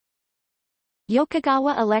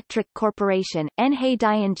Yokogawa Electric Corporation Enhei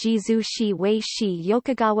Jizu Shi Wei Shi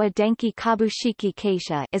Yokogawa Denki Kabushiki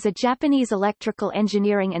Keisha is a Japanese electrical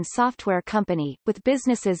engineering and software company, with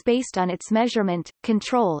businesses based on its measurement,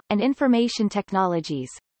 control, and information technologies.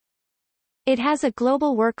 It has a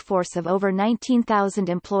global workforce of over 19,000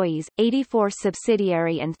 employees, 84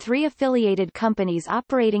 subsidiary and 3 affiliated companies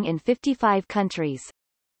operating in 55 countries.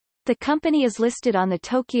 The company is listed on the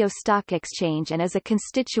Tokyo Stock Exchange and is a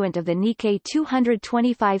constituent of the Nikkei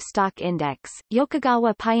 225 stock index.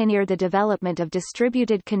 Yokogawa pioneered the development of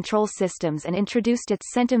distributed control systems and introduced its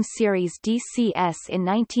Centum series DCS in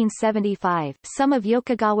 1975. Some of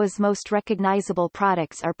Yokogawa's most recognizable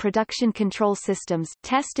products are production control systems,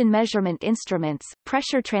 test and measurement instruments,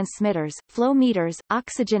 pressure transmitters, flow meters,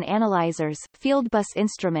 oxygen analyzers, field bus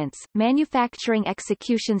instruments, manufacturing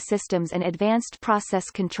execution systems and advanced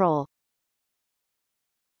process control.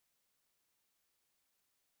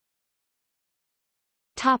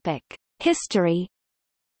 Topic: History.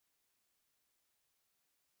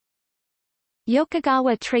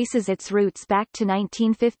 Yokogawa traces its roots back to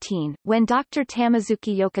 1915, when Dr.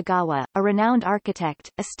 Tamazuki Yokogawa, a renowned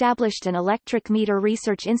architect, established an electric meter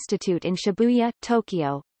research institute in Shibuya,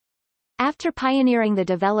 Tokyo. After pioneering the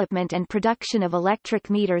development and production of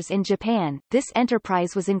electric meters in Japan, this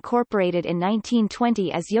enterprise was incorporated in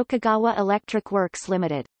 1920 as Yokogawa Electric Works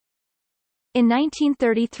Limited. In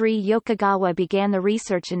 1933 Yokogawa began the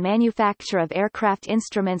research and manufacture of aircraft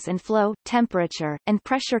instruments and flow, temperature, and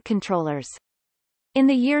pressure controllers. In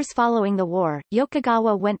the years following the war,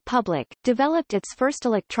 Yokogawa went public, developed its first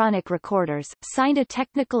electronic recorders, signed a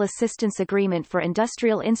technical assistance agreement for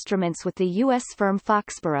industrial instruments with the U.S. firm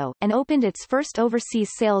Foxborough, and opened its first overseas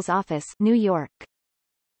sales office, New York.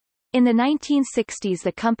 In the 1960s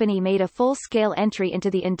the company made a full-scale entry into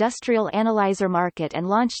the industrial analyzer market and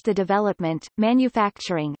launched the development,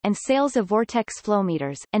 manufacturing, and sales of vortex flow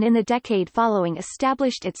meters, and in the decade following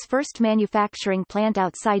established its first manufacturing plant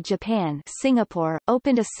outside Japan, Singapore,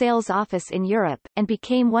 opened a sales office in Europe, and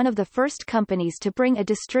became one of the first companies to bring a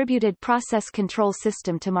distributed process control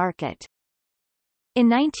system to market. In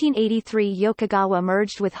 1983 Yokogawa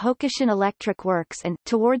merged with Hokushin Electric Works and,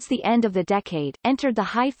 towards the end of the decade, entered the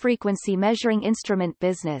high-frequency measuring instrument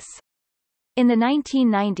business. In the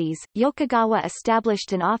 1990s, Yokogawa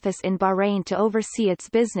established an office in Bahrain to oversee its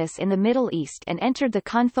business in the Middle East and entered the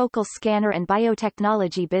confocal scanner and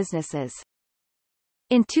biotechnology businesses.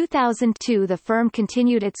 In 2002 the firm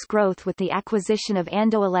continued its growth with the acquisition of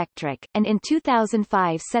Ando Electric, and in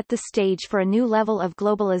 2005 set the stage for a new level of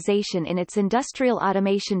globalization in its industrial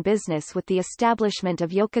automation business with the establishment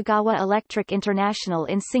of Yokogawa Electric International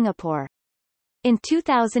in Singapore. In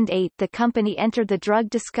 2008 the company entered the drug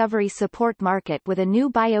discovery support market with a new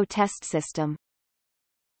bio-test system.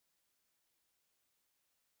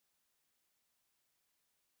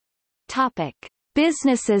 Topic: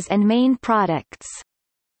 Businesses and main products.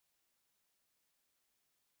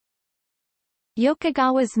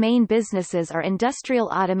 Yokogawa's main businesses are industrial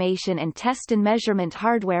automation and test and measurement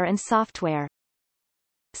hardware and software.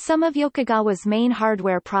 Some of Yokogawa's main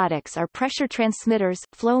hardware products are pressure transmitters,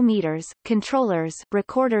 flow meters, controllers,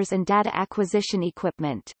 recorders and data acquisition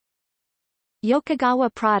equipment.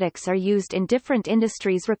 Yokogawa products are used in different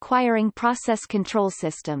industries requiring process control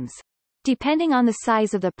systems. Depending on the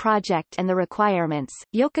size of the project and the requirements,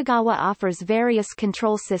 Yokogawa offers various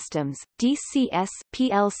control systems, DCS,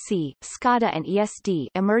 PLC, SCADA and ESD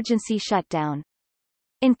emergency shutdown.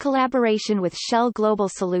 In collaboration with Shell Global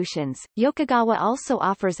Solutions, Yokogawa also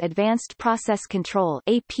offers advanced process control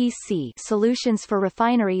APC solutions for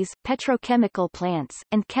refineries, petrochemical plants,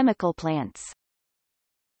 and chemical plants.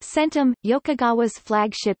 Centum, Yokogawa's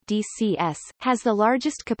flagship DCS, has the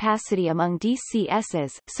largest capacity among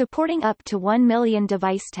DCSs, supporting up to 1 million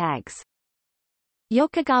device tags.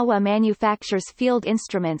 Yokogawa manufactures field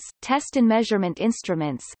instruments, test and measurement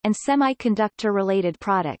instruments, and semiconductor-related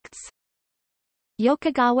products.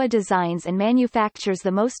 Yokogawa designs and manufactures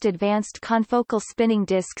the most advanced confocal spinning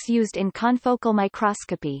discs used in confocal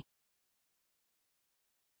microscopy.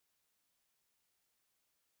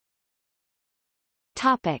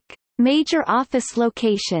 Topic: Major office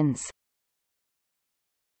locations.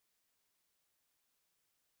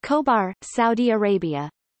 Khobar, Saudi Arabia.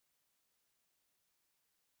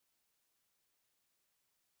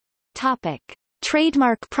 Topic: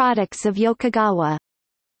 Trademark products of Yokogawa.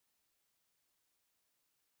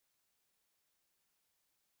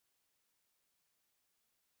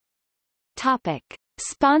 Topic: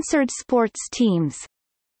 Sponsored sports teams.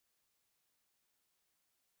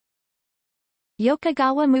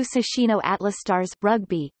 Yokogawa Musashino Atlas Stars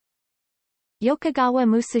rugby, Yokogawa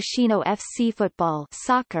Musashino FC football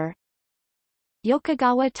soccer,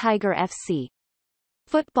 Yokogawa Tiger FC.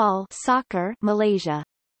 Football soccer Malaysia.